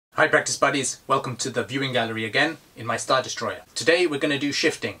Hi practice buddies, welcome to the viewing gallery again in my Stardestroyer. Today we're going to do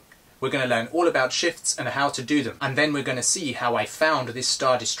shifting. We're going to learn all about shifts and how to do them, and then we're going to see how I found this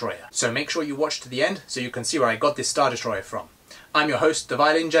Stardestroyer. So make sure you watch to the end so you can see where I got this Stardestroyer from. I'm your host, the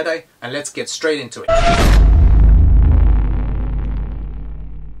Violin Jedi, and let's get straight into it.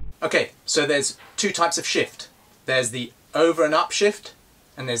 Okay, so there's two types of shift. There's the over and up shift,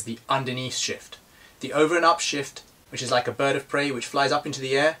 and there's the underneath shift. The over and up shift, which is like a bird of prey which flies up into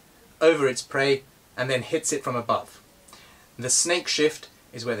the air, over its prey, and then hits it from above. The snake shift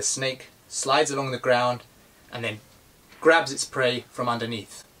is where the snake slides along the ground and then grabs its prey from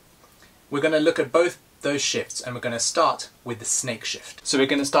underneath. We're going to look at both those shifts, and we're going to start with the snake shift. So we're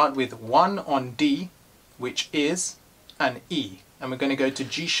going to start with 1 on D, which is an E, and we're going to go to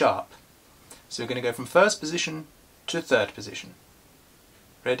G sharp. So we're going to go from first position to third position.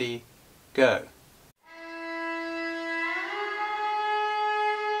 Ready, go.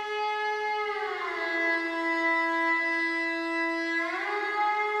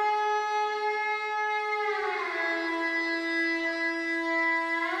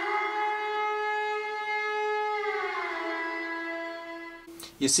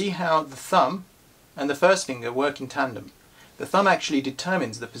 You see how the thumb and the first finger work in tandem. The thumb actually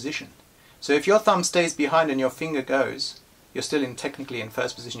determines the position. So if your thumb stays behind and your finger goes, you're still technically in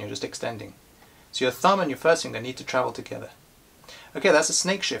first position, you're just extending. So your thumb and your first finger need to travel together. Okay, that's a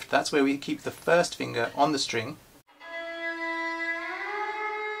snake shift. That's where we keep the first finger on the string.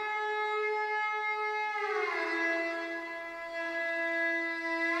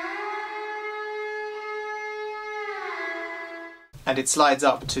 And it slides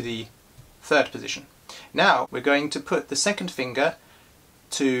up to the third position. Now we're going to put the second finger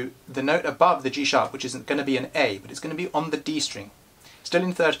to the note above the G sharp, which isn't going to be an A, but it's going to be on the D string. Still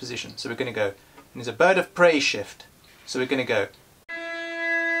in third position, so we're going to go, and there's a bird of prey shift, so we're going to go.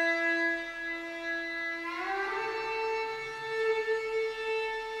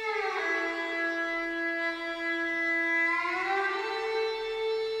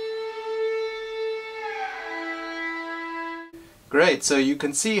 Great, so you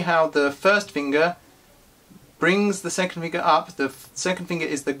can see how the first finger brings the second finger up. The second finger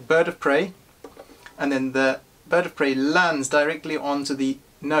is the bird of prey, and then the bird of prey lands directly onto the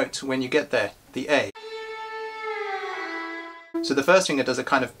note when you get there, the A. So the first finger does a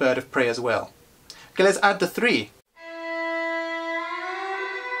kind of bird of prey as well. Okay, let's add the 3.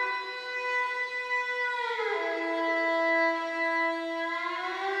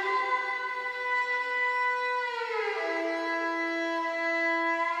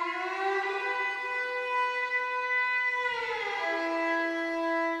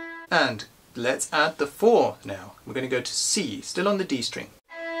 And let's add the 4 now. We're going to go to C, still on the D string.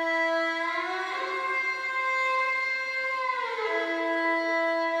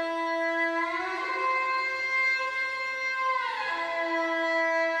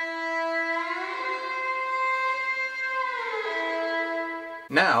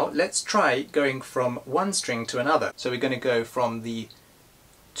 Now let's try going from one string to another. So we're going to go from the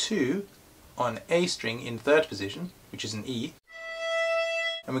 2 on A string in third position, which is an E,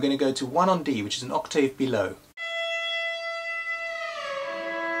 and we're going to go to 1 on D, which is an octave below.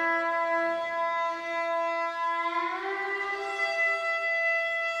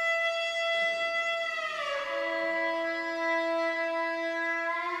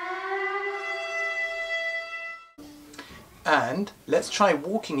 And let's try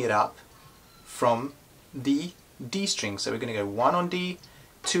walking it up from the D string. So we're going to go 1 on D,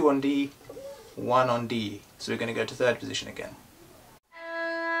 2 on D, 1 on D. So we're going to go to third position again.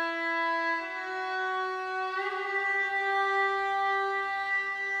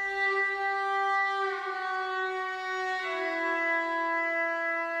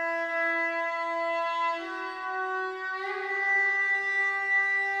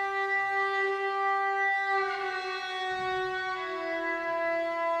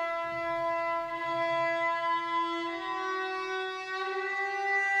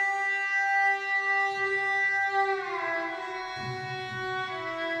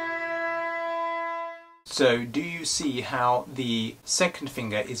 So do you see how the second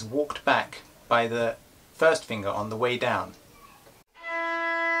finger is walked back by the first finger on the way down?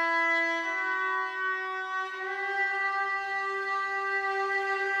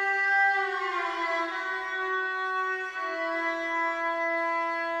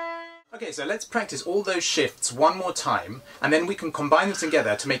 Okay, so let's practice all those shifts one more time, and then we can combine them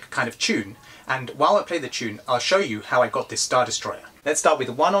together to make a kind of tune. And while I play the tune, I'll show you how I got this Stardestroyer. Let's start with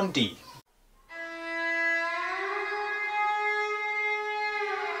 1 on D.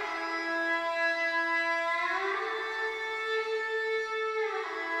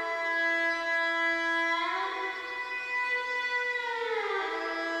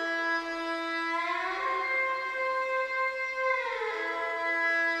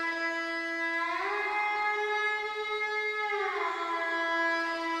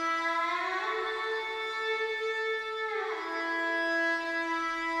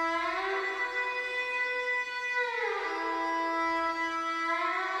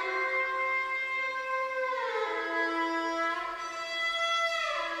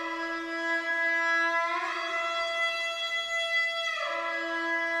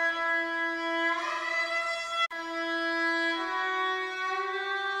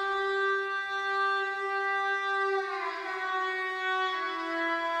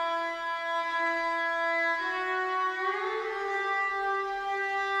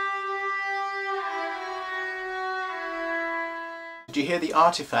 Did you hear the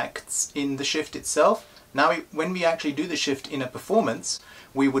artifacts in the shift itself? Now when we actually do the shift in a performance,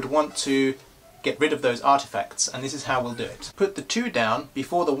 we would want to get rid of those artifacts, and this is how we'll do it. Put the 2 down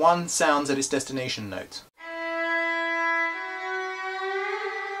before the 1 sounds at its destination note.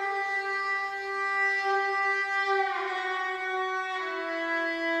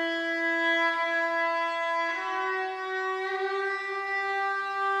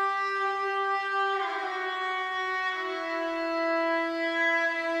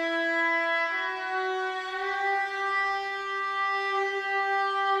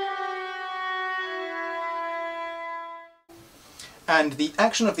 And the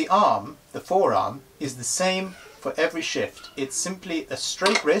action of the arm, the forearm, is the same for every shift. It's simply a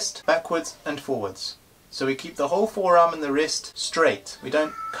straight wrist, backwards and forwards. So we keep the whole forearm and the wrist straight. We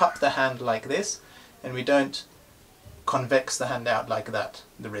don't cup the hand like this, and we don't convex the hand out like that,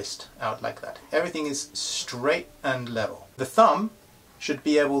 the wrist out like that. Everything is straight and level. The thumb should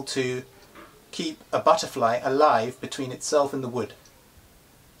be able to keep a butterfly alive between itself and the wood.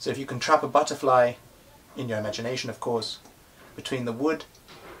 So if you can trap a butterfly, in your imagination of course, between the wood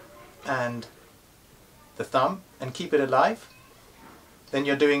and the thumb and keep it alive, then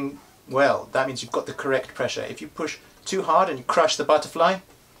you're doing well. That means you've got the correct pressure. If you push too hard and you crush the butterfly,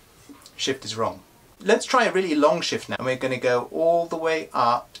 shift is wrong. Let's try a really long shift now, and we're going to go all the way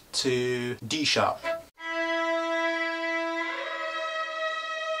up to D sharp.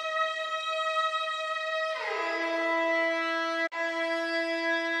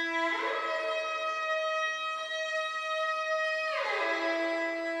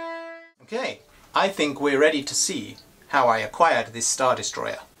 Okay, I think we're ready to see how I acquired this Star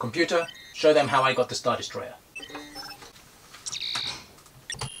Destroyer. Computer, show them how I got the Star Destroyer.